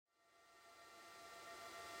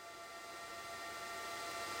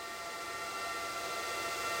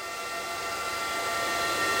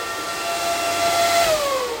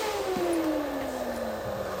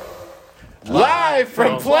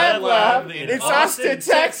From Plant Lab in Austin,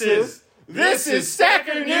 Texas, this is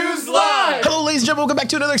Stacker News Live! Hello, ladies and gentlemen. Welcome back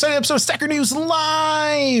to another exciting episode of Stacker News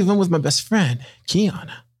Live. I'm with my best friend,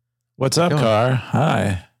 Keon. What's up, Car?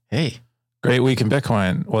 Hi. Hey. Great week in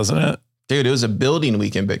Bitcoin, wasn't it? Dude, it was a building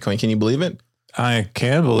week in Bitcoin. Can you believe it? I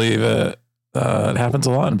can believe it. It happens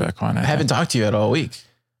a lot in Bitcoin. I haven't talked to you at all week.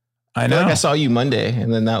 I know. Like I saw you Monday,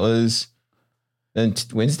 and then that was then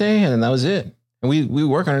Wednesday, and then that was it. And we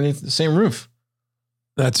work underneath the same roof.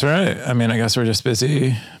 That's right. I mean, I guess we're just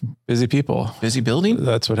busy people. Busy building?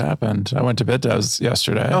 That's what happened. I went to BitDevs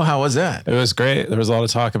yesterday. Oh, how was that? It was great. There was a lot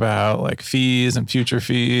of talk about like fees and future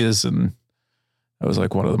fees. And it was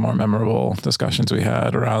like one of the more memorable discussions we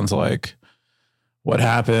had around like what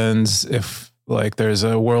happens if like there's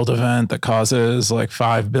a world event that causes like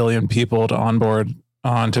 5 billion people to onboard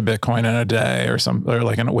onto Bitcoin in a day or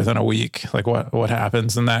like within a week. Like what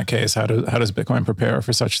happens in that case? How does Bitcoin prepare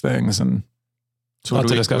for such things? And so what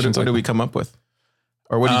do we come up with?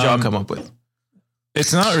 Or what did y'all come up with?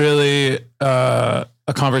 It's not really a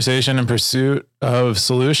conversation in pursuit of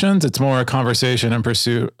solutions. It's more a conversation in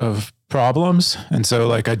pursuit of problems. And so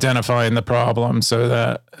like identifying the problem so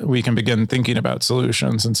that we can begin thinking about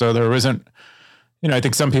solutions. And so there isn't, I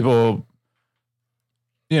think some people,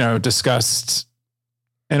 discussed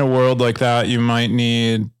in a world like that, you might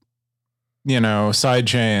need, side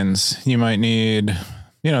chains. You might need,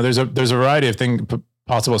 there's a variety of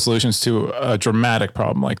possible solutions to a dramatic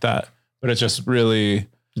problem like that. But it's just really,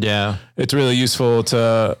 it's really useful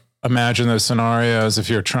to imagine those scenarios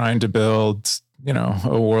if you're trying to build,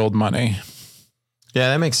 a world money. Yeah,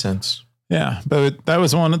 that makes sense. Yeah, but that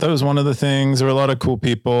was one of the things. There were a lot of cool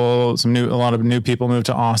people. A lot of new people moved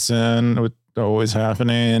to Austin. It was always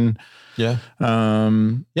happening. Yeah.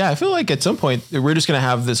 I feel like at some point we're just going to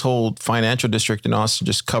have this whole financial district in Austin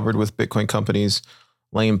just covered with Bitcoin companies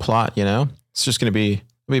laying plot, It's just going to be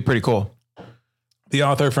pretty cool. The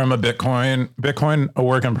author from a Bitcoin, a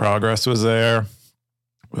work in progress was there,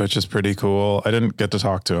 which is pretty cool. I didn't get to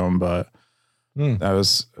talk to him, but that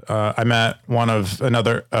was, I met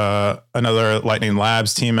another Lightning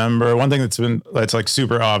Labs team member. One thing that's like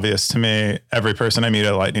super obvious to me, every person I meet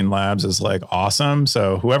at Lightning Labs is like awesome.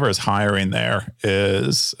 So whoever is hiring there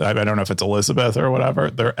is, I don't know if it's Elizabeth or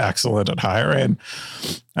whatever, they're excellent at hiring.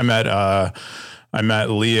 I met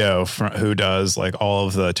Leo who does like all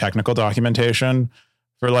of the technical documentation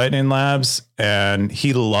for Lightning Labs, and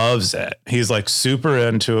he loves it. He's like super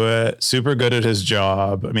into it, super good at his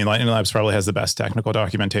job. I mean, Lightning Labs probably has the best technical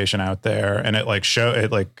documentation out there, and it like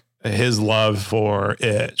his love for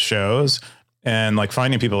it shows. And like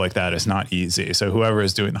finding people like that is not easy. So whoever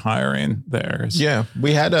is doing the hiring there. Yeah.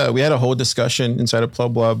 We had a whole discussion inside of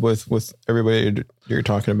Plub Lab with everybody you're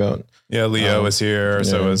talking about. Yeah. Leo was here. Yeah.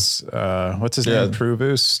 So was, what's his name?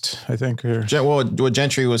 Provoost, I think.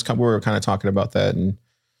 Gentry we were kind of talking about that. And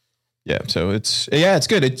yeah, so it's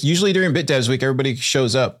good. It's usually during BitDevs week, everybody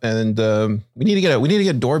shows up, and we need to get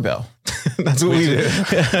a doorbell. That's what we do.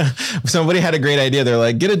 Somebody had a great idea. They're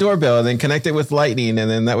like, get a doorbell and then connect it with Lightning, and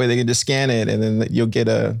then that way they can just scan it, and then you'll get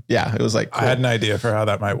it was like, cool. I had an idea for how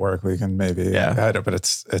that might work. We can maybe, but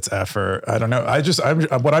it's effort. I don't know.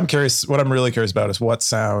 What I'm really curious about is what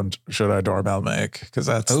sound should our doorbell make? Because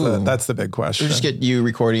that's the big question. We'll just get you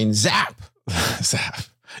recording zap. Zap.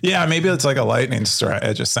 Yeah, maybe it's like a lightning strike.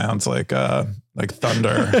 It just sounds like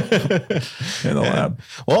thunder in the lab.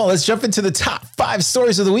 Well, let's jump into the top 5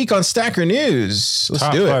 stories of the week on Stacker News. Let's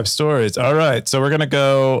do it. Top 5 stories. All right. So we're going to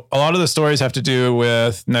go, a lot of the stories have to do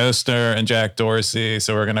with Nostr and Jack Dorsey.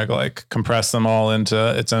 So we're going to like compress them all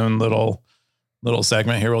into its own little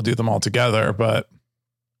segment here. We'll do them all together, but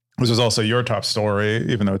this is also your top story,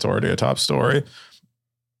 even though it's already a top story.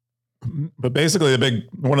 But basically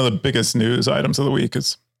one of the biggest news items of the week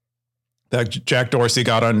is that Jack Dorsey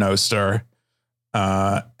got on Nostr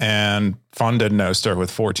and funded Nostr with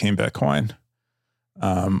 14 Bitcoin,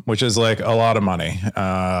 which is like a lot of money.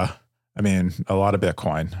 A lot of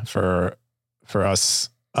Bitcoin for us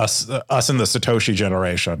in the Satoshi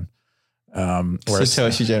generation.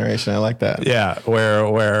 Satoshi generation, I like that. Yeah,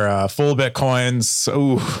 where full Bitcoins,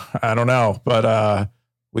 I don't know, but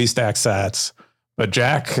we stack sats. But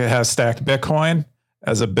Jack has stacked Bitcoin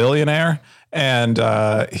as a billionaire, and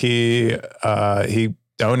he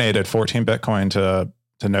donated 14 Bitcoin to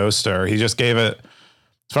Nostr. He just gave it,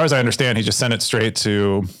 as far as I understand, he just sent it straight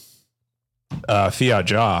to Fiat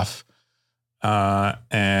Joff,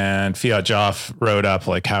 and Fiat Joff wrote up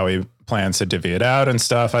like how he plans to divvy it out and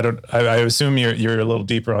stuff. I assume you're a little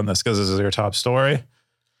deeper on this because this is your top story.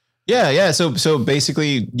 Yeah. So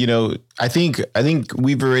basically, I think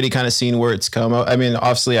we've already kind of seen where it's come. I mean,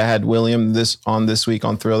 obviously, I had William this week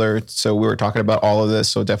on Thriller, so we were talking about all of this.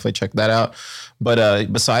 So definitely check that out.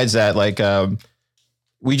 But besides that, like,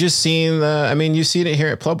 we just seen you see it here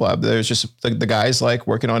at Plub Lab. There's just the guys like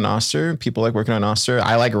working on Nostr. People like working on Nostr.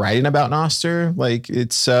 I like writing about Nostr. Like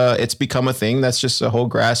it's become a thing. That's just a whole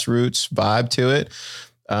grassroots vibe to it.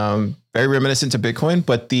 Very reminiscent to Bitcoin,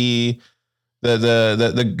 but the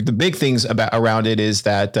big things around it is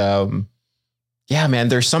that, man,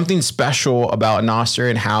 there's something special about Nostr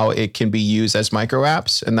and how it can be used as micro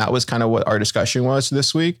apps. And that was kind of what our discussion was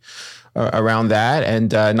this week around that.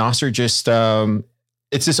 And Nostr just,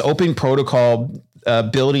 it's this open protocol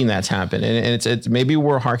building that's happened. And it's maybe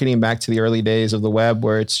we're harkening back to the early days of the web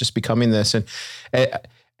where it's just becoming this. And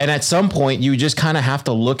at some point you just kind of have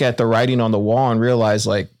to look at the writing on the wall and realize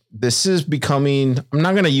like, this is becoming, I'm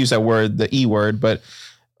not going to use that word, the E word,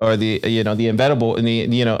 or the, the inevitable and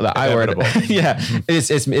the I word. Yeah.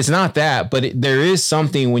 It's not that, but there is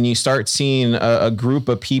something when you start seeing a group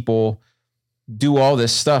of people do all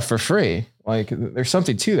this stuff for free. Like there's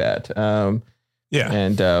something to that.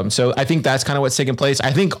 And so I think that's kind of what's taking place.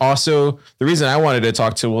 I think also the reason I wanted to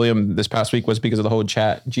talk to William this past week was because of the whole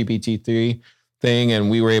chat GPT-3 thing. And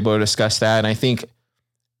we were able to discuss that. And I think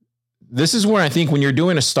this is where I think when you're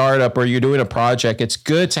doing a startup or you're doing a project, it's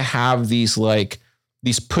good to have these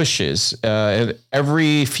pushes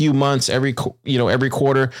every few months, every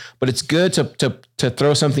quarter. But it's good to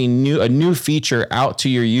throw something new, a new feature out to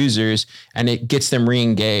your users, and it gets them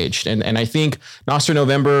re-engaged. And I think Nostr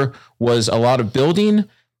November was a lot of building,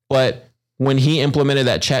 but when he implemented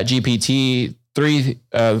that Chat GPT 3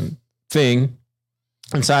 thing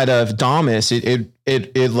inside of Damus,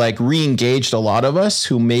 it like re-engaged a lot of us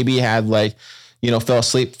who maybe had fell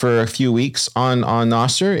asleep for a few weeks on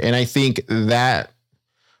Nostr. And I think that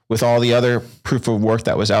with all the other proof of work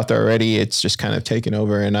that was out there already, it's just kind of taken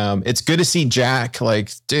over. And it's good to see Jack,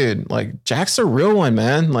 Jack's a real one,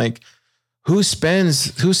 man. Like who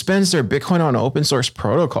spends their Bitcoin on an open source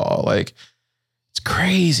protocol? Like it's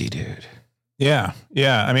crazy, dude. Yeah.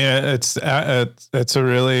 I mean, it's a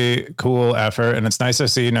really cool effort, and it's nice to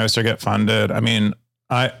see Nostr get funded. I mean,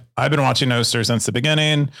 I've been watching Nostr since the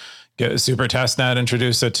beginning. Super Testnet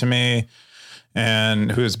introduced it to me,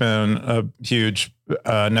 and who's been a huge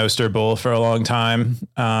Nostr bull for a long time.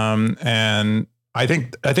 And I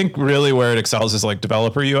think really where it excels is like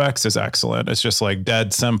developer UX is excellent. It's just like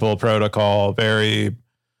dead simple protocol, very,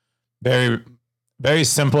 very, very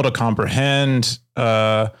simple to comprehend.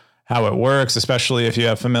 How it works, especially if you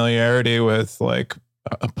have familiarity with like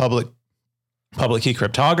a public key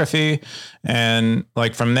cryptography. And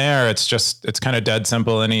like from there, it's kind of dead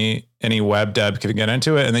simple. Any web dev can get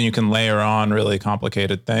into it, and then you can layer on really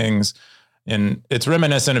complicated things. And it's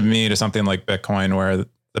reminiscent of me to something like Bitcoin, where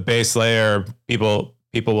the base layer, people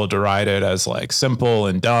will deride it as like simple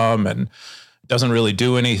and dumb and doesn't really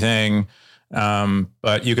do anything.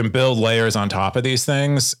 But you can build layers on top of these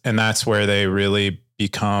things, and that's where they really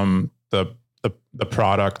become the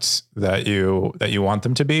products that you want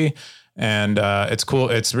them to be. And it's cool.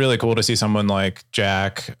 It's really cool to see someone like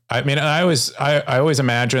Jack. I mean, I always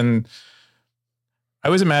imagine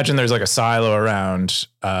there's like a silo around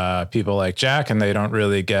people like Jack, and they don't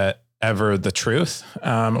really get ever the truth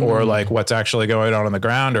or like what's actually going on the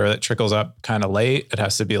ground, or it trickles up kind of late. It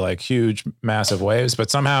has to be like huge, massive waves, but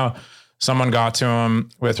somehow someone got to him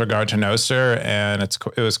with regard to Nostr, and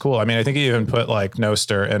it was cool. I mean, I think he even put like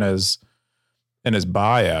Nostr in his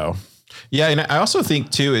bio. Yeah, and I also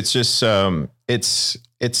think too, it's just it's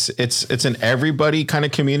an everybody kind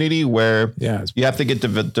of community where you have to get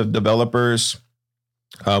the developers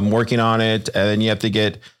working on it, and then you have to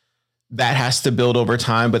get that has to build over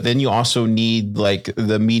time. But then you also need like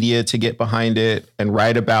the media to get behind it and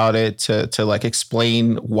write about it to like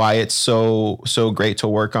explain why it's so great to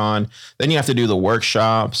work on. Then you have to do the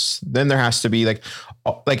workshops. Then there has to be like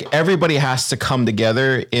everybody has to come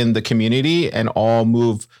together in the community and all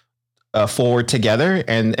move forward together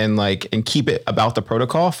and keep it about the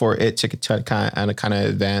protocol for it to kind of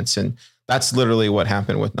advance. And that's literally what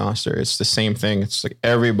happened with Nostr. It's the same thing. It's like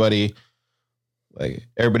everybody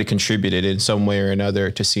contributed in some way or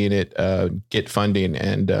another to seeing it get funding.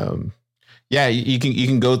 And you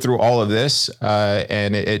can go through all of this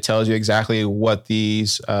and it tells you exactly what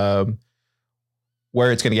these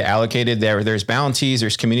where it's going to get allocated. There's bounties,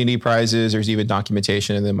 there's community prizes, there's even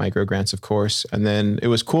documentation, and then micro grants, of course. And then it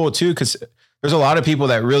was cool too because there's a lot of people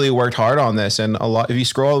that really worked hard on this, and a lot. If you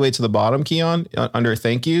scroll all the way to the bottom, Keon, under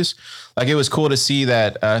thank yous, like it was cool to see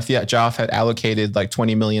that Fiat Joff had allocated like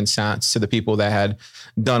 20 million sats to the people that had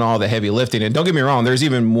done all the heavy lifting. And don't get me wrong, there's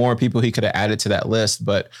even more people he could have added to that list,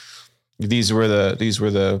 but these were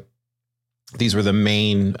the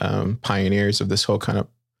main pioneers of this whole kind of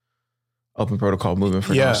open protocol movement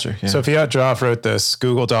for Nostr. Yeah. So Fiat Joff wrote this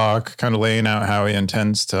Google Doc kind of laying out how he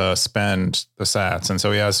intends to spend the sats. And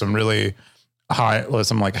so he has some really high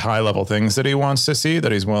level things that he wants to see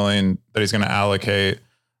that he's going to allocate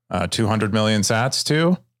 200 million sats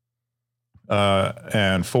to,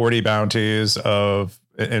 and 40 bounties of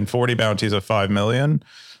 5 million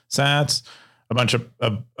sats. A bunch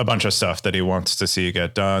of stuff that he wants to see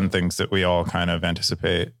get done, things that we all kind of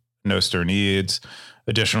anticipate Nostr needs,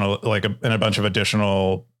 additional, and a bunch of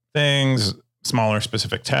additional things, smaller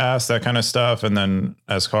specific tasks, that kind of stuff. And then,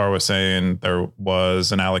 as Carr was saying, there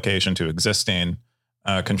was an allocation to existing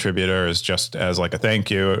contributors just as like a thank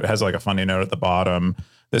you. It has like a funny note at the bottom.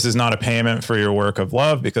 This is not a payment for your work of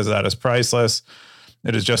love because that is priceless.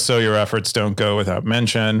 It is just so your efforts don't go without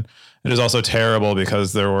mention. It is also terrible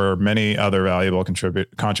because there were many other valuable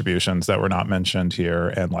contributions that were not mentioned here,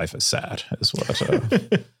 and life is sad, is what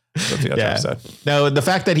Fiat said. No, the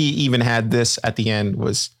fact that he even had this at the end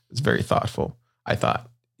was very thoughtful, I thought.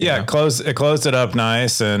 Yeah, it closed it up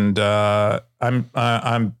nice, and I'm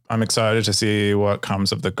excited to see what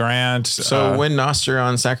comes of the grant. So when Nostr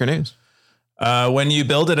on Stacker News? When you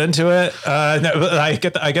build it into it, I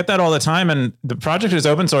get that all the time. And the project is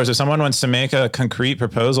open source. If someone wants to make a concrete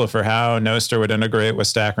proposal for how Nostr would integrate with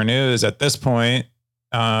Stacker News at this point,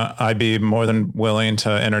 I'd be more than willing to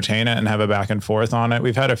entertain it and have a back and forth on it.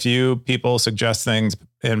 We've had a few people suggest things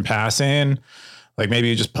in passing, like maybe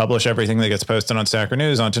you just publish everything that gets posted on Stacker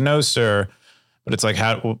News onto Nostr. But it's like,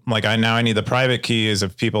 I need the private keys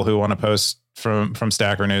of people who want to post from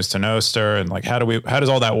Stacker News to Nostr, and like, how does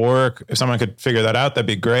all that work? If someone could figure that out, that'd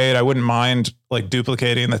be great. I wouldn't mind like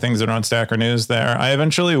duplicating the things that are on Stacker News there. I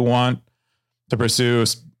eventually want to pursue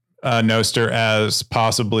Nostr as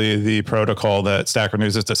possibly the protocol that Stacker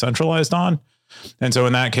News is decentralized on. And so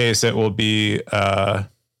in that case, it will be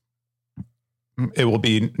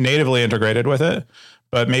natively integrated with it.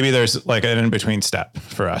 But maybe there's like an in-between step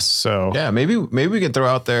for us. So yeah, maybe we could throw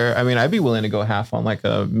out there. I mean, I'd be willing to go half on like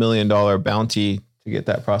 $1 million bounty to get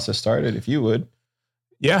that process started if you would.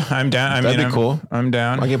 Yeah, I'm down. That'd be cool. I'm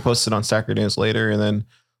down. I'll get posted on Stacker News later, and then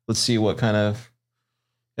let's see what kind of.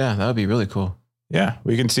 Yeah, that would be really cool. Yeah,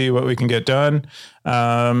 we can see what we can get done.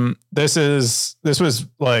 This was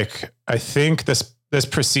like, I think this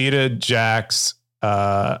preceded Jack's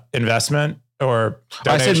investment. Or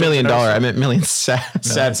I said $1 million. I meant million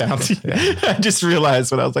sad bounty. Yeah. I just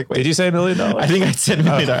realized when I was like, wait. Did you say $1 million? I think I said $1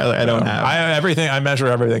 million. I don't have. I measure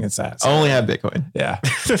everything in sats. So. I only have Bitcoin. Yeah.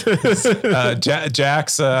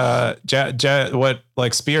 Jack's what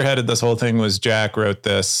like spearheaded this whole thing was Jack wrote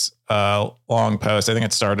this long post. I think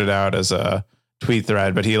it started out as a tweet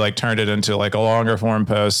thread, but he like turned it into like a longer form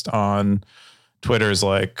post on Twitter's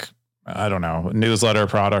like, I don't know, newsletter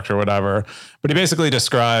product or whatever. But he basically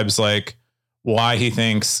describes like why he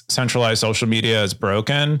thinks centralized social media is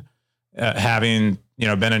broken, having,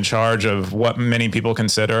 been in charge of what many people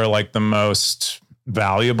consider like the most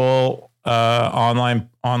valuable online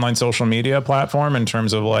social media platform in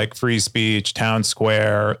terms of like free speech, town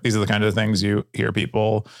square. These are the kind of things you hear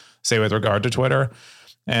people say with regard to Twitter.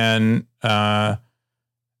 And so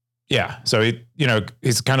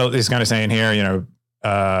he's kind of saying here,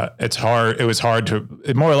 it's hard. It was hard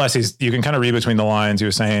to more or less. You can kind of read between the lines. He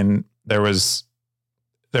was saying there was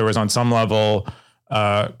on some level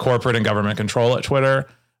corporate and government control at Twitter,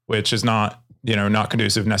 which is not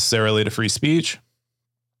conducive necessarily to free speech.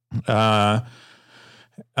 The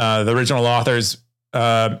original authors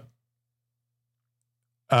can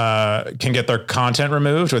get their content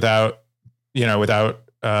removed without being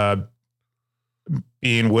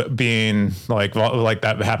like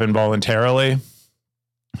that happened voluntarily.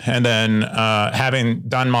 And then having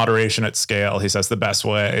done moderation at scale, he says the best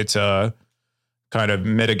way to kind of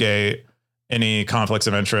mitigate any conflicts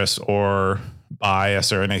of interest or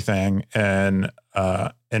bias or anything in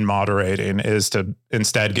moderating is to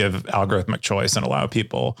instead give algorithmic choice and allow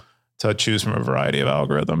people to choose from a variety of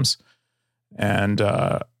algorithms. And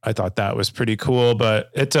I thought that was pretty cool, but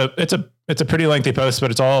it's a pretty lengthy post,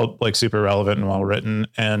 but it's all like super relevant and well written.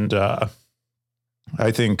 And I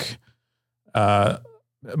think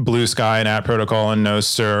Blue Sky and App Protocol and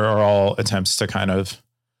Nostr are all attempts to kind of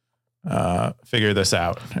figure this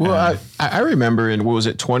out. Well, I remember in, what was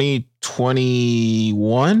it,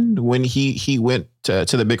 2021 when he went to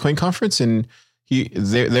the Bitcoin conference, and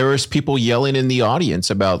there was people yelling in the audience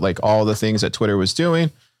about like all the things that Twitter was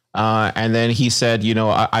doing. And then he said,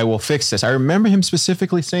 I will fix this. I remember him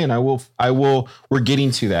specifically saying, I will, we're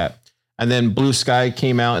getting to that. And then Blue Sky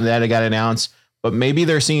came out and that got announced, but maybe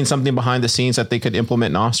they're seeing something behind the scenes that they could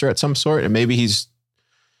implement Nostr at some sort. And maybe he's,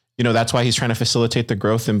 that's why he's trying to facilitate the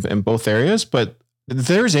growth in both areas. But if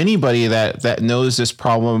there's anybody that knows this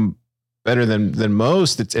problem better than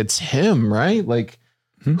most, it's him, right? Like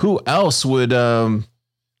who else would, who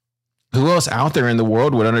else out there in the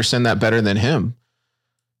world would understand that better than him?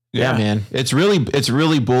 Yeah, man, it's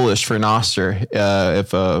really bullish for Nostr.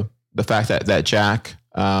 If the fact that Jack,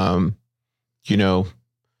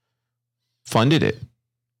 funded it.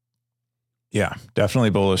 Yeah, definitely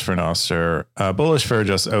bullish for Nostr. Bullish for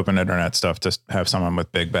just open internet stuff to have someone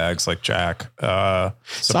with big bags like Jack.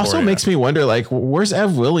 It also makes me wonder, like, where's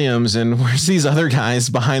Ev Williams and where's these other guys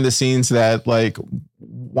behind the scenes that, like,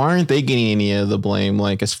 why aren't they getting any of the blame?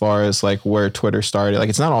 Like, as far as like where Twitter started, like,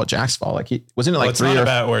 it's not all Jack's fault. Like, wasn't it like it's not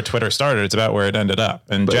about where Twitter started. It's about where it ended up.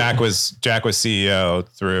 And Jack was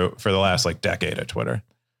CEO for the last like decade at Twitter.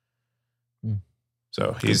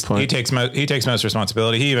 So he takes most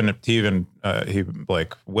responsibility. He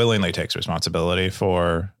like willingly takes responsibility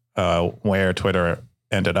for where Twitter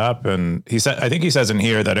ended up. And I think he says in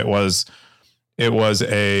here that it was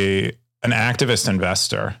an activist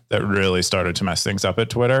investor that really started to mess things up at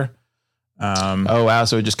Twitter. Oh wow!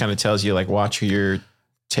 So it just kind of tells you like, watch who you're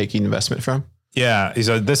taking investment from. Yeah, he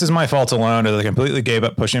said, "This is my fault alone." They completely gave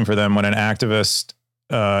up pushing for them when an activist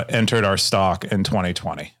entered our stock in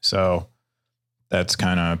 2020. So. That's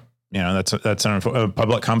kind of, that's a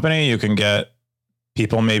public company. You can get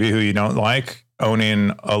people maybe who you don't like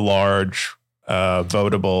owning a large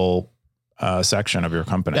votable section of your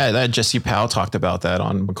company. Yeah, that Jesse Powell talked about that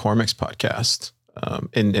on McCormick's podcast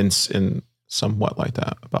in somewhat like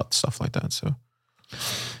that, about stuff like that. So,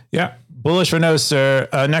 yeah, bullish for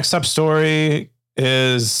Nostr. Next up story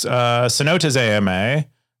is Sonota's AMA.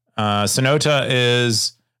 Sonota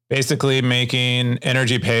is basically making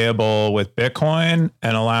energy payable with Bitcoin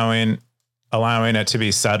and allowing it to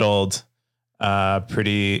be settled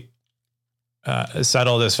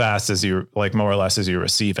settled as fast as you like, more or less as you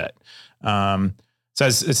receive it.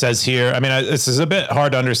 It says here, I mean, this is a bit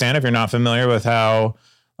hard to understand if you're not familiar with how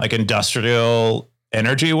like industrial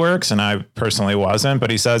energy works. And I personally wasn't, but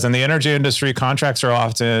he says in the energy industry, contracts are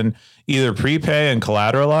often either prepay and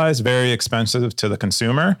collateralized, very expensive to the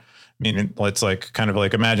consumer. I mean, it's like kind of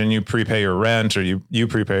like, imagine you prepay your rent or you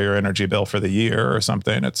prepay your energy bill for the year or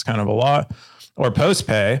something. It's kind of a lot. Or post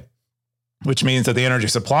pay, which means that the energy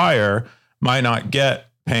supplier might not get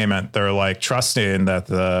payment. They're like trusting that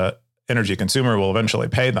the energy consumer will eventually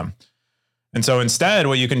pay them. And so instead,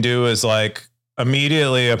 what you can do is like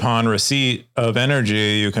immediately upon receipt of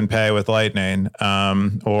energy, you can pay with Lightning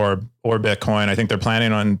or Bitcoin. I think they're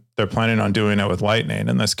planning on doing it with Lightning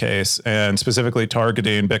in this case, and specifically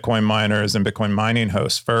targeting Bitcoin miners and Bitcoin mining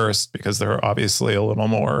hosts first, because they're obviously a little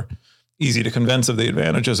more easy to convince of the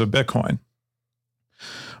advantages of Bitcoin.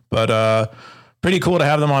 But pretty cool to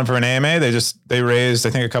have them on for an AMA. They raised, I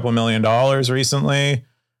think, a couple $1 million recently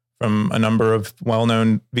from a number of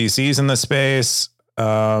well-known VCs in the space.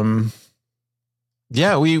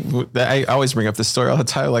 Yeah, I always bring up this story all the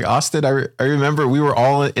time. Like Austin, I remember we were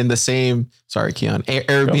all in the same, sorry, Keon,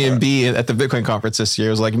 Airbnb at the Bitcoin conference this year.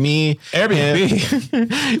 It was like me, him,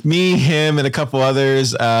 and a couple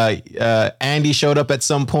others. Andy showed up at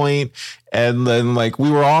some point, and then like we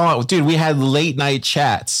were all, dude, we had late night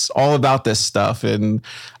chats all about this stuff. And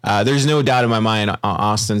there's no doubt in my mind,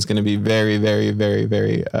 Austin's going to be very, very, very,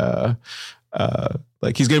 very,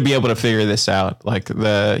 like he's going to be able to figure this out. Like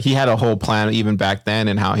he had a whole plan even back then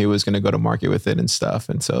and how he was going to go to market with it and stuff.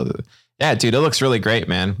 And so, yeah, dude, it looks really great,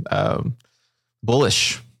 man.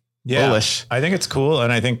 Bullish. Yeah, bullish. I think it's cool.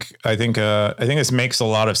 And I think this makes a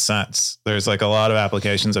lot of sense. There's like a lot of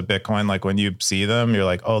applications of Bitcoin. Like when you see them, you're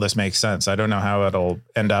like, oh, this makes sense. I don't know how it'll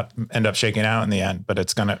end up shaking out in the end, but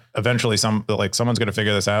it's going to eventually someone's going to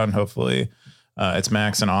figure this out, and hopefully it's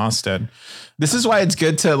Max and Austin. This is why it's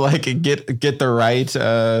good to like get the right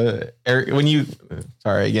when you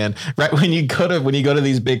go to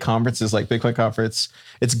these big conferences like Bitcoin conference.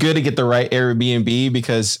 It's good to get the right Airbnb,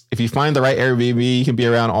 because if you find the right Airbnb, you can be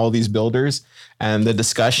around all these builders, and the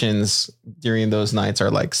discussions during those nights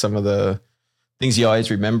are like some of the things you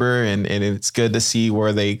always remember, and it's good to see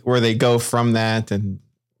where they go from that. And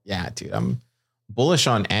yeah, dude, I'm bullish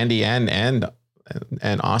on Andy and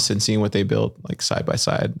Austin, seeing what they built like side by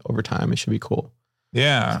side over time. It should be cool.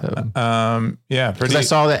 Yeah. So. Yeah. Because I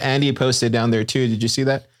saw that Andy posted down there too. Did you see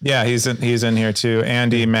that? Yeah, he's in here too.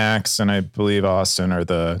 Andy, Max, and I believe Austin are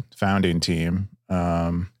the founding team.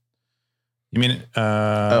 You mean?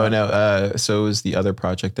 Oh no. So is the other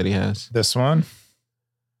project that he has. This one?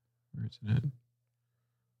 Where's it at?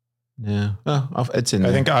 No. Oh, it's in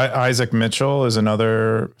there. I think Isaac Mitchell is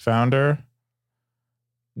another founder.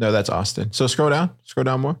 No, that's Austin. So scroll down. Scroll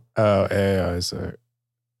down more. Oh, Isaac.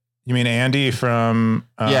 You mean Andy from?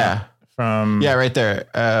 Yeah. From. Yeah, right there.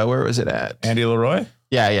 Where was it at? Andy Leroy?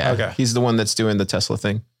 Yeah. Okay. He's the one that's doing the Tesla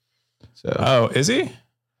thing. So. Oh, is he?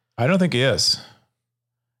 I don't think he is.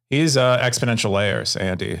 He's Exponential Layers,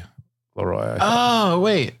 Andy Leroy. Oh,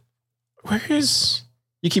 wait. Where is...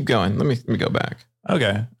 You keep going. Let me go back.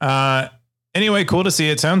 Okay. Anyway, cool to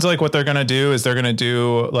see. It sounds like what they're going to do is they're going to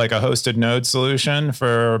do like a hosted node solution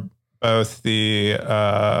for both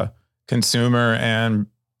the consumer and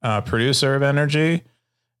producer of energy,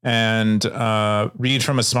 and read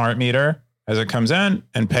from a smart meter as it comes in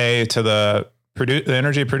and pay to the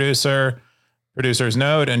energy producer's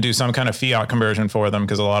node and do some kind of fiat conversion for them,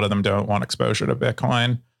 because a lot of them don't want exposure to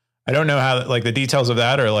Bitcoin. I don't know how, like, the details of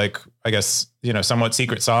that are, like, I guess, somewhat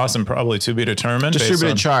secret sauce and probably to be determined.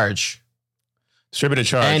 Distributed charge. Distributed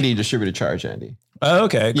charge. Andy, distributed charge, Andy. Oh,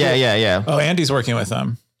 okay. Cool. Yeah. Oh, Andy's working with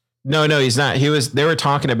them. No, he's not. They were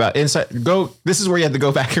talking about inside. This is where you have to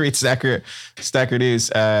go back and read Stacker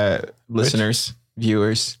News, listeners,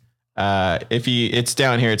 viewers. It's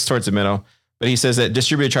down here, it's towards the middle, but he says that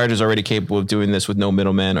distributed charge is already capable of doing this with no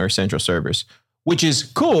middleman or central servers, which is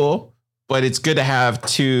cool. But it's good to have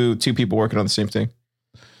two people working on the same thing.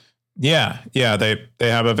 Yeah. They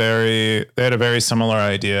had a very similar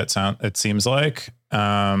idea. It seems like,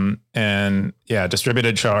 and yeah,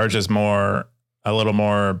 distributed charge is a little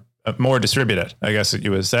more distributed, I guess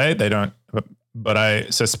you would say. They don't, but I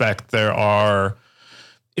suspect there are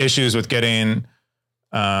issues with getting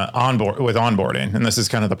onboarding, and this is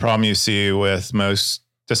kind of the problem you see with most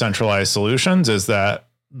decentralized solutions, is that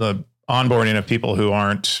the onboarding of people who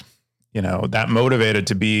aren't that motivated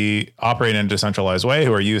to be operating in a decentralized way,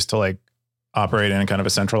 who are used to like operating in kind of a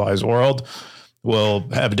centralized world, will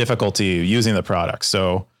have difficulty using the product.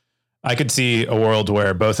 So I could see a world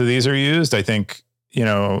where both of these are used. I think,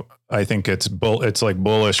 it's like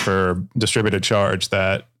bullish for distributed charge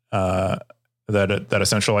that a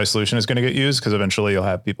centralized solution is going to get used, because eventually you'll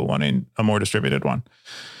have people wanting a more distributed one.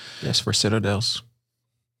 Yes, for Citadels.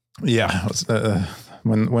 Yeah.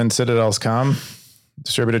 When Citadels come,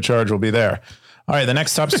 distributed charge will be there. All right. The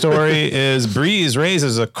next top story is Breeze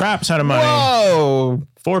raises a crap ton of money. Whoa.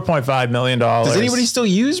 $4.5 million. Does anybody still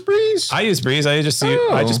use Breeze? I use Breeze. I just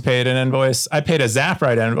paid an invoice. I paid a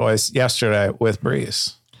Zaprite invoice yesterday with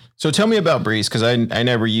Breeze. So tell me about Breeze, because I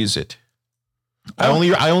never use it. I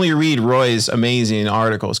only read Roy's amazing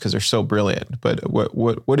articles because they're so brilliant. But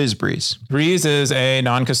what is Breeze? Breeze is a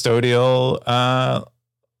non-custodial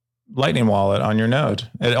Lightning wallet on your node.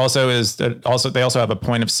 They also have a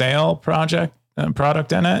point of sale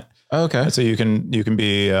product in it. Okay. So you can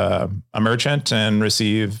be a merchant and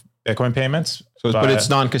receive Bitcoin payments. So, but it's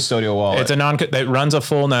non-custodial wallet. It's that runs a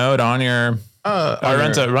full node on your.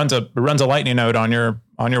 Runs a Lightning node on your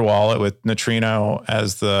wallet with Neutrino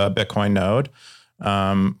as the Bitcoin node,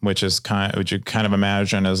 which you kind of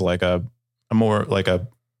imagine as like a more like a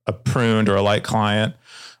pruned or a light client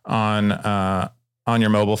on your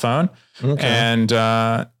mobile phone. Okay. And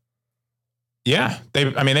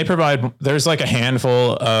they provide, there's like a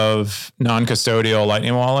handful of non-custodial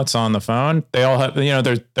Lightning wallets on the phone. They all have,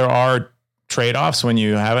 there are trade-offs when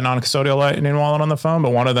you have a non-custodial Lightning wallet on the phone,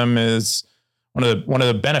 but one of them is one of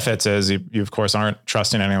the benefits is you of course aren't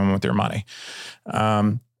trusting anyone with your money.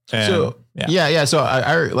 So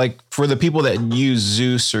I like, for the people that use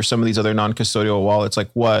Zeus or some of these other non-custodial wallets, like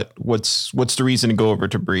what's the reason to go over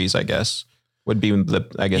to Breeze, I guess? Would be you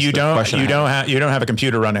don't have a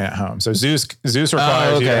computer running at home. So Zeus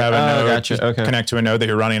requires you to have a node connect to a node that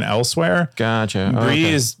you're running elsewhere. Gotcha.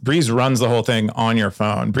 Breeze runs the whole thing on your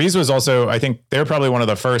phone. Breeze was also, I think they're probably one of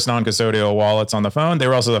the first non-custodial wallets on the phone. They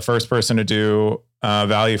were also the first person to do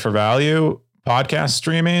value for value podcast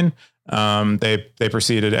streaming. They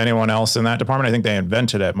preceded anyone else in that department. I think they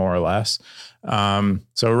invented it more or less.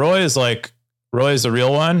 So Roy is the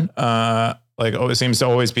real one. Always seems to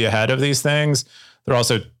always be ahead of these things. They're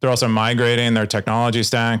also migrating their technology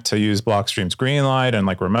stack to use Blockstream's Greenlight and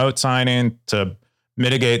like remote signing to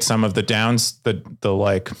mitigate some of the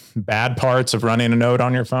like bad parts of running a node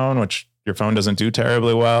on your phone, which your phone doesn't do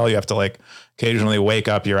terribly well. You have to like occasionally wake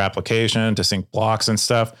up your application to sync blocks and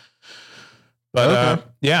stuff. But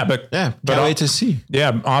can't wait to see.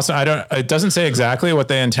 Yeah, awesome. It doesn't say exactly what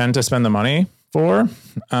they intend to spend the money for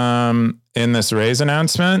in this raise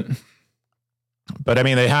announcement. But I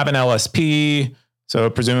mean, they have an LSP, so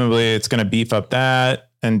presumably it's going to beef up that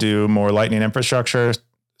and do more Lightning infrastructure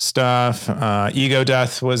stuff. Ego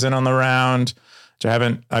Death was in on the round,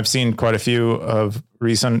 which I've seen quite a few of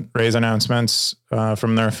recent raise announcements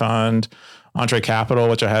from their fund. Entree Capital,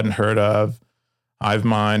 which I hadn't heard of.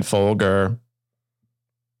 HiveMind, Folger,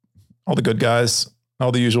 all the good guys,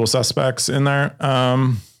 all the usual suspects in there.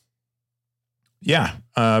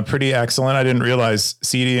 Pretty excellent. I didn't realize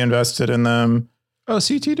CD invested in them. Oh,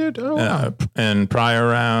 CT did? Oh, wow. In prior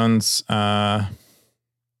rounds.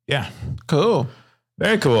 Cool.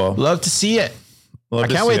 Very cool. Love to see it. I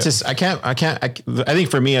think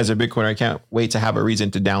for me as a Bitcoiner, I can't wait to have a reason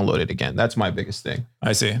to download it again. That's my biggest thing.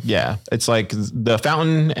 I see. Yeah. It's like the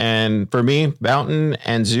Fountain, and for me, Fountain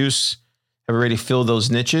and Zeus have already filled those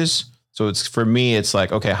niches. So it's, for me, it's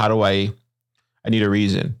like, okay, how do I need a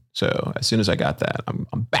reason. So as soon as I got that,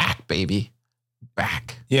 I'm back, baby.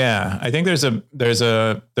 Back. Yeah. I think there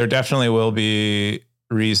definitely will be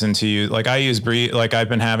reason to use, like I use Breeze, like I've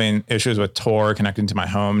been having issues with Tor connecting to my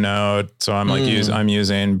home node. So I'm like I'm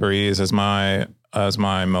using Breeze as my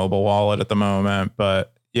mobile wallet at the moment.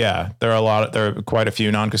 But yeah, there are quite a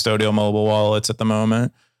few non-custodial mobile wallets at the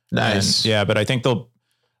moment. Nice. And but I think they'll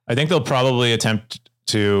probably attempt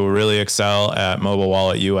to really excel at mobile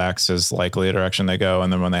wallet UX is likely a direction they go.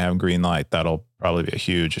 And then when they have green light, that'll probably be a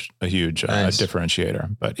huge nice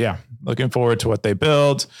differentiator. But yeah, looking forward to what they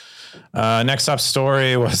build. Next up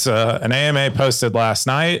story was an AMA posted last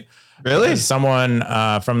night. Really? Someone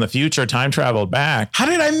from the future time traveled back. How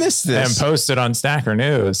did I miss this? And posted on Stacker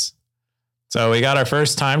News. So we got our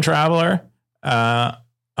first time traveler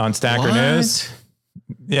on Stacker News.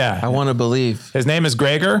 Yeah. I want to believe. His name is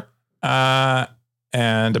Gregor.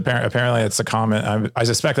 And apparently it's a common, I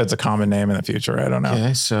suspect that's a common name in the future. I don't know.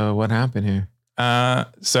 Okay, so what happened here?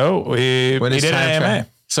 So we did an AMA.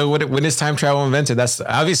 So when is time travel invented? That's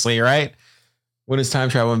obviously right. When is time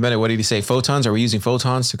travel invented? What did he say? Photons? Are we using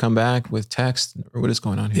photons to come back with text? Or what is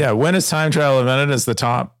going on here? Yeah. When is time travel invented is the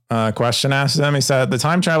top question asked them. He said the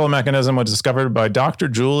time travel mechanism was discovered by Dr.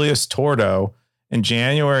 Julius Tordo in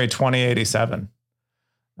January 2087.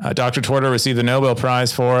 Dr. Tordo received the Nobel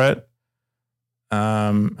Prize for it.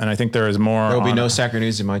 And I think there is more. There will be no Stacker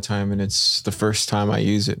News in my time, and it's the first time I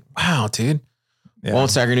use it. Wow, dude. Yeah.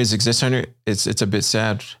 Won't Stacker News exist under it? It's a bit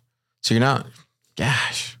sad. So you're not,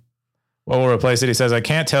 gosh. Well, we'll replace it. He says, I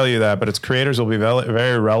can't tell you that, but its creators will be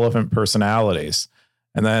very relevant personalities.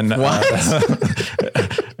 And then, what?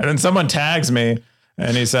 And then someone tags me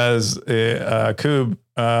and he says, Koob,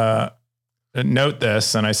 note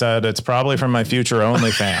this. And I said, it's probably from my future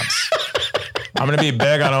OnlyFans. I'm going to be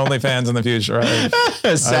big on OnlyFans in the future. Right?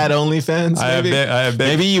 Sad OnlyFans. I have big.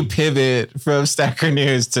 Maybe you pivot from Stacker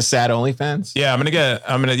News to sad OnlyFans. Yeah, I'm going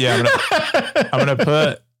to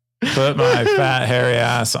put my fat hairy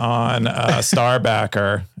ass on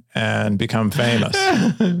Starbacker and become famous.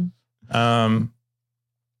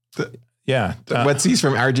 What's he's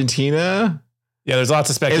from Argentina? Yeah, there's lots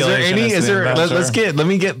of speculation. Let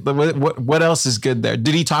me get what else is good there?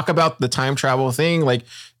 Did he talk about the time travel thing? Like,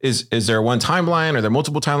 is there one timeline? Are there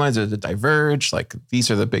multiple timelines? Does it diverge? Like, these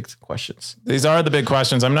are the big questions. These are the big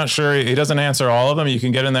questions. I'm not sure. He doesn't answer all of them. You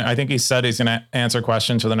can get in there. I think he said he's going to answer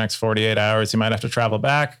questions for the next 48 hours. He might have to travel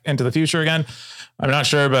back into the future again. I'm not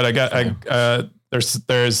sure, but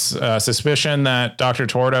there's suspicion that Dr.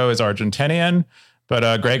 Tordo is Argentinian,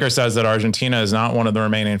 but Gregor says that Argentina is not one of the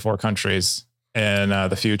remaining 4 countries in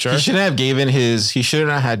the future. He shouldn't have given his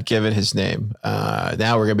name.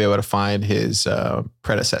 Now we're gonna be able to find his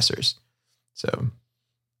predecessors. So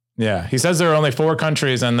yeah, he says there are only 4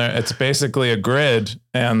 countries, and it's basically a grid.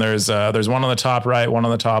 And there's one on the top right, one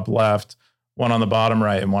on the top left, one on the bottom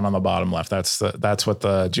right, and one on the bottom left. That's what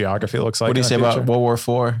the geography looks like. What do you say about World War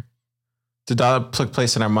IV? Did that took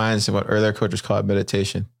place in our minds and what earlier coaches call it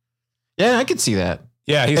meditation? Yeah, I could see that.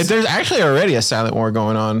 Yeah, there's actually already a silent war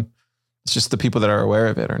going on. It's just the people that are aware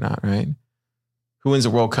of it or not, right? Who wins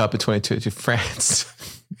the World Cup in 2022? France.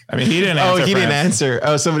 I mean, he didn't answer. Didn't answer.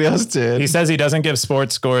 Oh, somebody else did. He says he doesn't give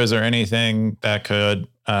sports scores or anything that could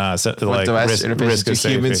risk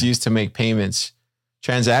humans use to make payments.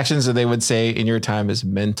 Transactions that they would say in your time is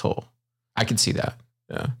mental. I can see that.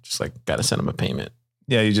 Yeah, just like got to send them a payment.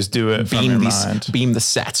 Yeah, you just do it from your mind. Beam the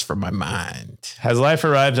sats from my mind. Has life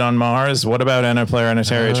arrived on Mars? What about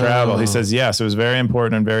interplanetary travel? He says, yes, it was a very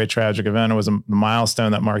important and very tragic event. It was a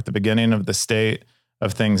milestone that marked the beginning of the state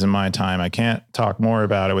of things in my time. I can't talk more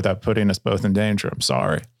about it without putting us both in danger. I'm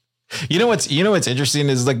sorry. You know what's interesting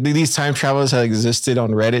is like these time travelers have existed on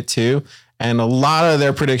Reddit too. And a lot of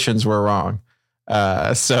their predictions were wrong.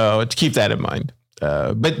 So to keep that in mind.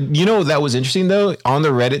 But you know, that was interesting though. On the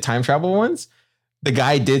Reddit time travel ones, the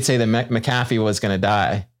guy did say that McAfee was going to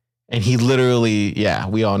die. And he literally,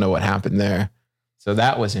 we all know what happened there. So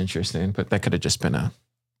that was interesting, but that could have just been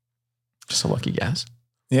just a lucky guess.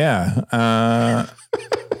 Yeah.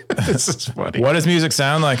 This is funny. What does music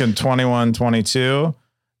sound like in 2122?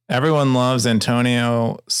 Everyone loves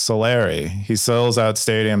Antonio Solari. He sells out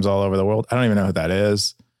stadiums all over the world. I don't even know who that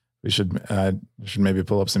is. We should maybe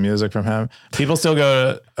pull up some music from him. People still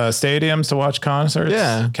go to stadiums to watch concerts.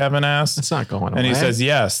 Yeah. Kevin asked. It's not going away. And he says,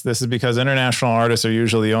 yes, this is because international artists are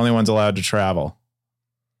usually the only ones allowed to travel.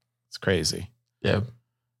 It's crazy. Yeah.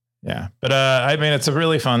 Yeah. But I mean, it's a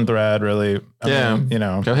really fun thread, really. I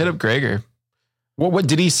mean, Go hit up Gregor. What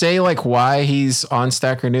did he say? Like why he's on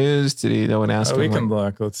Stacker News? Did no one ask him? We can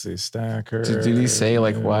look. Let's see. Stacker. Did he say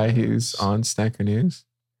like why he's on Stacker News?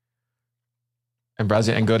 And browse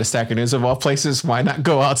it and go to Stacker News of all places. Why not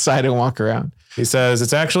go outside and walk around? He says,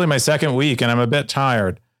 it's actually my second week and I'm a bit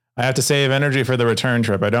tired. I have to save energy for the return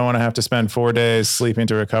trip. I don't want to have to spend 4 days sleeping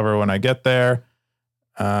to recover when I get there.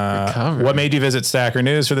 What made you visit Stacker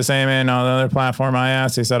News for the same and on another platform? I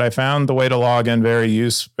asked. He said, I found the way to log in very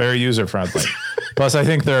user friendly. Plus, I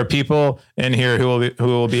think there are people in here who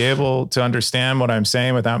will be able to understand what I'm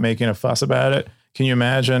saying without making a fuss about it. Can you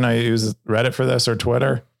imagine I use Reddit for this or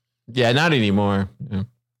Twitter? Yeah, not anymore.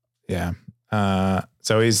 Yeah.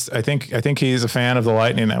 So I think he's a fan of the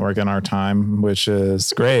Lightning Network in our time, which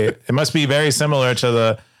is great. It must be very similar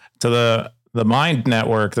to the Mind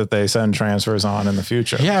Network that they send transfers on in the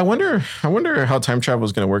future. Yeah, I wonder how time travel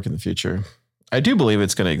is going to work in the future. I do believe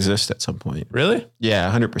it's going to exist at some point. Really? Yeah,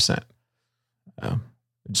 100%. I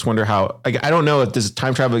just wonder how. I don't know if does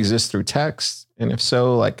time travel exist through text, and if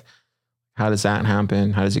so, like, how does that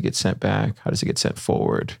happen? How does it get sent back? How does it get sent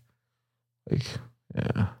forward? Like,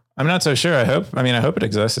 yeah. I'm not so sure. I hope it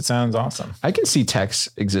exists. It sounds awesome. I can see text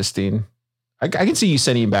existing. I can see you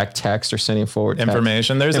sending back text or sending forward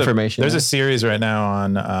information. There's a series right now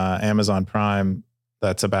on Amazon Prime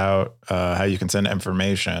that's about how you can send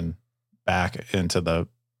information back into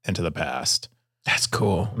the past. That's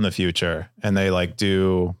cool. In the future. And they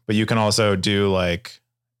but you can also do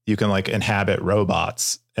you can inhabit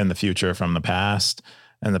robots in the future from the past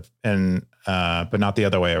but not the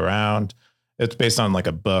other way around. It's based on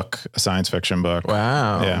a book, a science fiction book.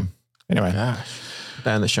 Wow. Yeah. Anyway. Gosh. Put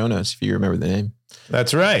that in the show notes if you remember the name.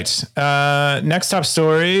 That's right. Next top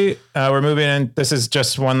story. We're moving in. This is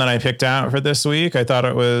just one that I picked out for this week. I thought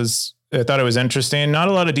it was interesting. Not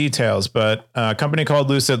a lot of details, but a company called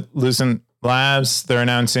Lucent Labs. They're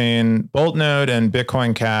announcing Bolt Node and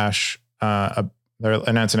Bitcoin Cash. They're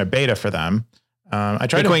announcing a beta for them.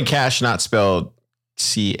 Bitcoin Cash, not spelled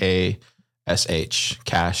CASH,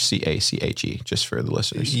 Cash CACHE, just for the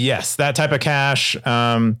listeners. Yes, that type of cash.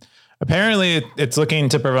 Apparently, it's looking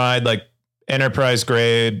to provide enterprise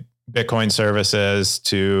grade Bitcoin services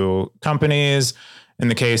to companies. In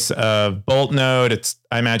the case of Bolt Node,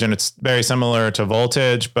 I imagine it's very similar to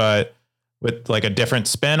Voltage, but with a different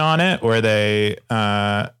spin on it, where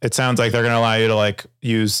it sounds like they're going to allow you to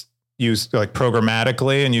use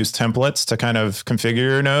programmatically and use templates to kind of configure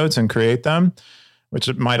your nodes and create them,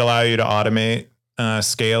 which might allow you to automate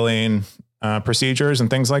scaling procedures and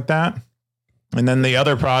things like that. And then the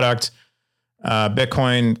other product,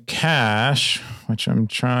 Bitcoin Cash, which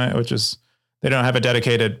they don't have a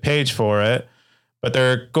dedicated page for it, but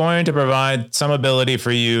they're going to provide some ability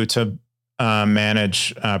for you to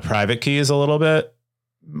manage private keys a little bit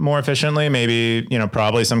more efficiently. Maybe,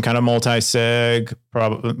 probably some kind of multi-sig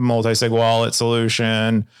wallet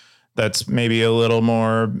solution that's maybe a little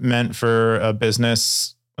more meant for a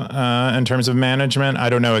business in terms of management. I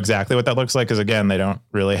don't know exactly what that looks like because, again, they don't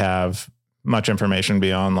really have much information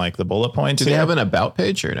beyond the bullet points. Do they have an about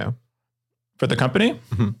page or no? For the company?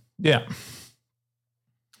 Mm-hmm. Yeah.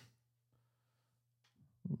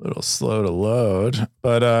 A little slow to load,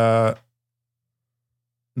 but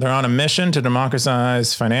they're on a mission to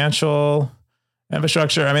democratize financial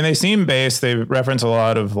infrastructure. I mean, they seem based. They reference a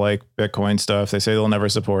lot of Bitcoin stuff. They say they'll never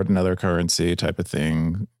support another currency type of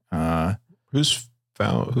thing. Who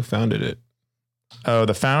founded it? Oh,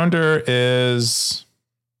 the founder is.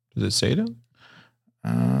 Does it say it?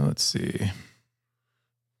 Let's see.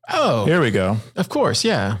 Oh, here we go. Of course,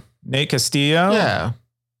 yeah. Nate Castillo. Yeah.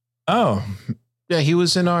 Oh, yeah. He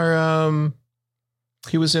was in our.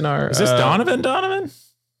 Is this Donovan?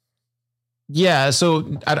 Yeah.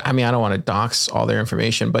 So I mean, I don't want to dox all their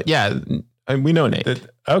information, but yeah, we know Nate.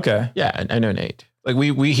 Okay. Yeah, I know Nate.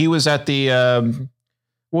 He was at the.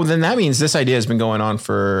 Well, then that means this idea has been going on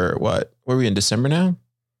for what? Were we in December now?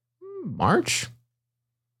 March.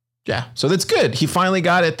 Yeah, so that's good. He finally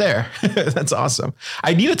got it there. That's awesome.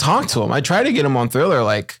 I need to talk to him. I tried to get him on Thriller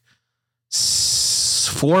like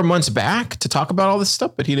 4 months back to talk about all this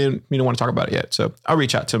stuff, but he didn't want to talk about it yet. So I'll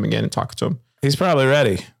reach out to him again and talk to him. He's probably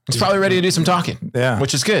ready. He's probably ready to do some talking. Yeah,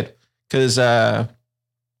 which is good because.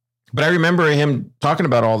 But I remember him talking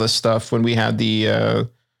about all this stuff when we had the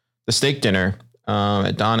steak dinner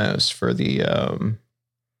at Dono's for Bitcoin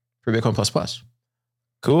Plus.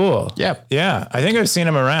 Cool. Yeah. Yeah. I think I've seen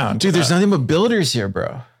him around. Dude, there's nothing but builders here,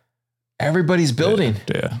 bro. Everybody's building.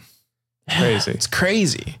 Yeah. Crazy. It's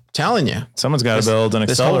crazy. I'm telling you. Someone's got to build an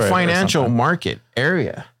accelerator. This whole financial market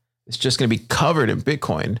area is just going to be covered in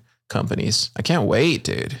Bitcoin companies. I can't wait,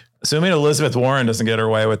 dude. Assuming Elizabeth Warren doesn't get her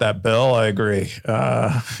way with that bill, I agree.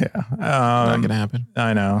 Yeah. Not going to happen.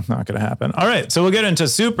 I know. Not going to happen. All right. So we'll get into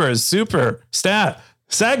super stat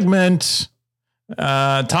segment.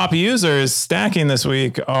 Top users stacking this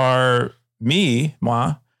week are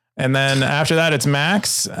moi. And then after that, it's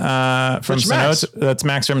Max from Sonota. That's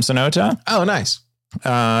Max from Sonota. Oh, nice.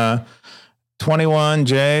 21J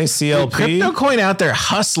CLP. Crypto coin out there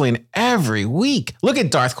hustling every week. Look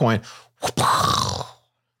at Darth Coin.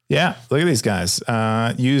 Yeah, look at these guys.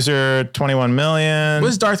 User 21 million. What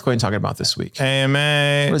is Darth Coin talking about this week?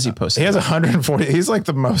 AMA. What is he posting? He has 140. He's like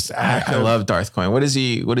the most active. I love Darth Coin. What is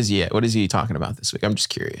he talking about this week? I'm just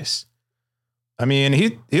curious. I mean,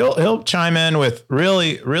 he'll chime in with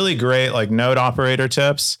really, really great like node operator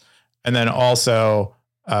tips, and then also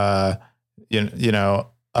you know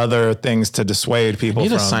other things to dissuade people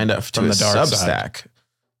from sign up to the a dark Substack. side.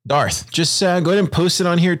 Darth, just go ahead and post it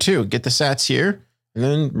on here too. Get the sats here and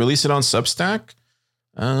then release it on Substack.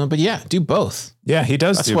 But yeah, do both. Yeah, he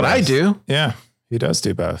does. That's what I do. Yeah, he does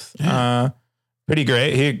do both. Yeah. Pretty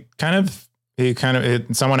great. He kind of.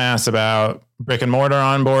 Someone asked about brick and mortar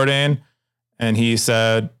onboarding. And he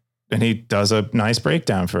said, and he does a nice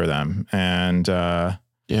breakdown for them. And yeah,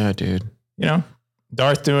 dude, you know,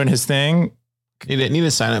 Darth doing his thing. Need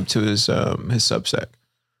to sign up to his Substack.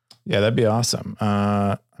 Yeah, that'd be awesome.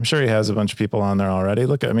 I'm sure he has a bunch of people on there already.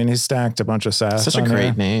 Look, I mean, he's stacked a bunch of sats. Such a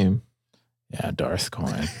great name. Yeah, Darth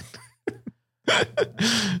Coin.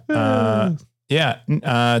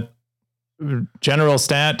 General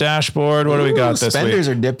stat dashboard. What do we got this week? Spenders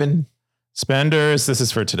are dipping. Spenders. This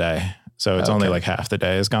is for today. So it's only like half the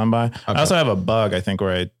day has gone by. Okay. I also have a bug, I think,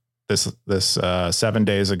 where this 7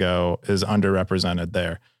 days ago is underrepresented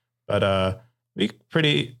there. But we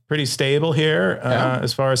pretty stable here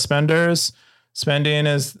as far as spenders. Spending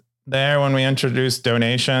is there. When we introduced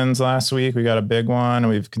donations last week, we got a big one.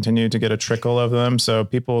 We've continued to get a trickle of them. So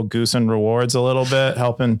people goosing rewards a little bit,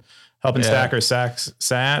 helping stack our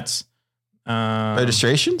sats.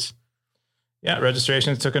 Registrations? Yeah,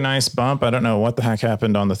 registrations took a nice bump. I don't know what the heck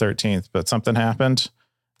happened on the 13th, but something happened.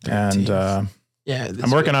 13th. And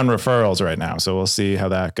I'm working on referrals right now, so we'll see how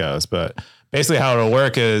that goes. But basically how it'll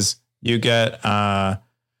work is you get,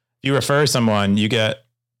 you refer someone, you get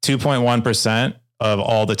 2.1% of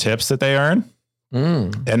all the tips that they earn.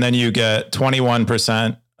 And then you get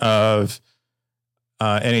 21% of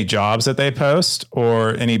any jobs that they post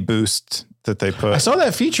or any boost that they put. I saw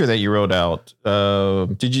that feature that you wrote out.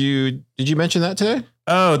 Did you mention that today?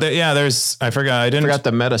 Oh, I forgot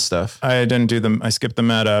the meta stuff. I skipped the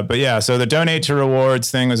meta, but yeah. So the donate to rewards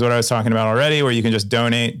thing is what I was talking about already, where you can just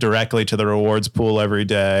donate directly to the rewards pool every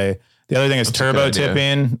day. The other thing is turbo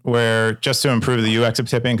tipping, where just to improve the UX of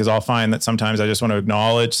tipping, because I'll find that sometimes I just want to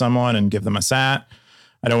acknowledge someone and give them a sat.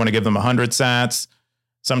 I don't want to give them 100 sats.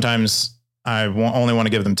 Sometimes I only want to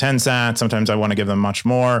give them 10 sats. Sometimes I want to give them much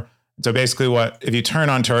more. So basically if you turn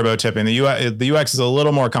on turbo tipping, the UX is a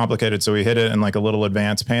little more complicated. So we hit it in like a little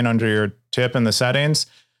advanced pane under your tip in the settings.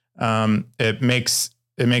 It makes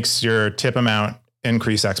your tip amount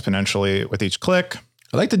increase exponentially with each click.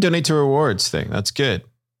 I like the donate to rewards thing. That's good.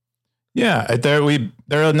 Yeah. There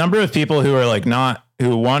are a number of people who are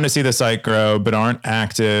who want to see the site grow, but aren't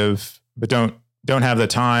active, but don't have the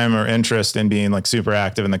time or interest in being like super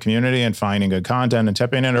active in the community and finding good content and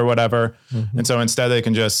tipping it or whatever. Mm-hmm. And so instead they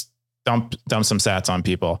can just dump some sats on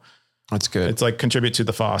people. That's good. It's like contribute to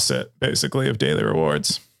the faucet basically of daily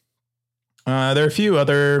rewards. There are a few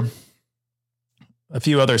other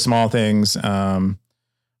small things. But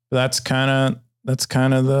that's kind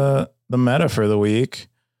of the meta for the week.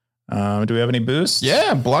 Do we have any boosts?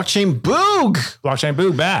 Yeah. Blockchain Boog. Blockchain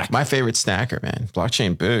Boog back. My favorite snacker, man.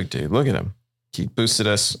 Blockchain Boog, dude. Look at him. He boosted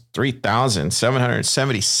us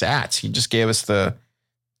 3,770 sats. He just gave us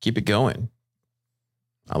keep it going.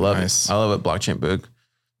 I love it. I love it, Blockchain Boog.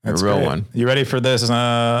 That's a real great. one. You ready for this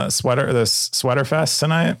sweater fest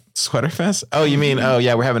tonight? Sweater fest? Oh, you mean,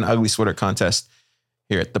 we're having an ugly sweater contest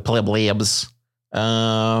here at the Plebs.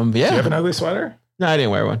 Yeah. Do you have an ugly sweater? No, I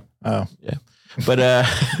didn't wear one. Oh, Yeah. But I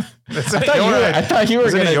thought you were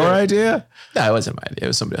was going to your idea? No, it wasn't my idea. It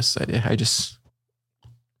was somebody else's idea. I just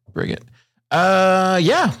bring it.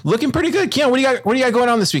 Yeah, looking pretty good. Keon, what do you got going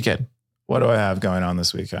on this weekend? What do I have going on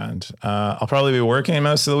this weekend? I'll probably be working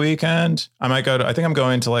most of the weekend. I think I'm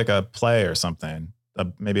going to like a play or something.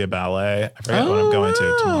 Maybe a ballet. I forget what I'm going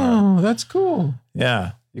to tomorrow. Oh, that's cool.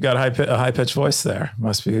 Yeah. You got a high pitched voice there.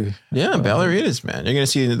 Must be. Yeah, ballerinas, man. You're going to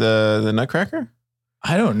see the Nutcracker?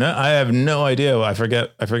 I don't know. I have no idea. I forget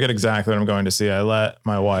exactly what I'm going to see. I let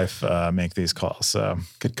my wife make these calls. So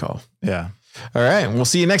good call. Yeah. All right. We'll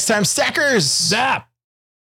see you next time, Stackers. Zap.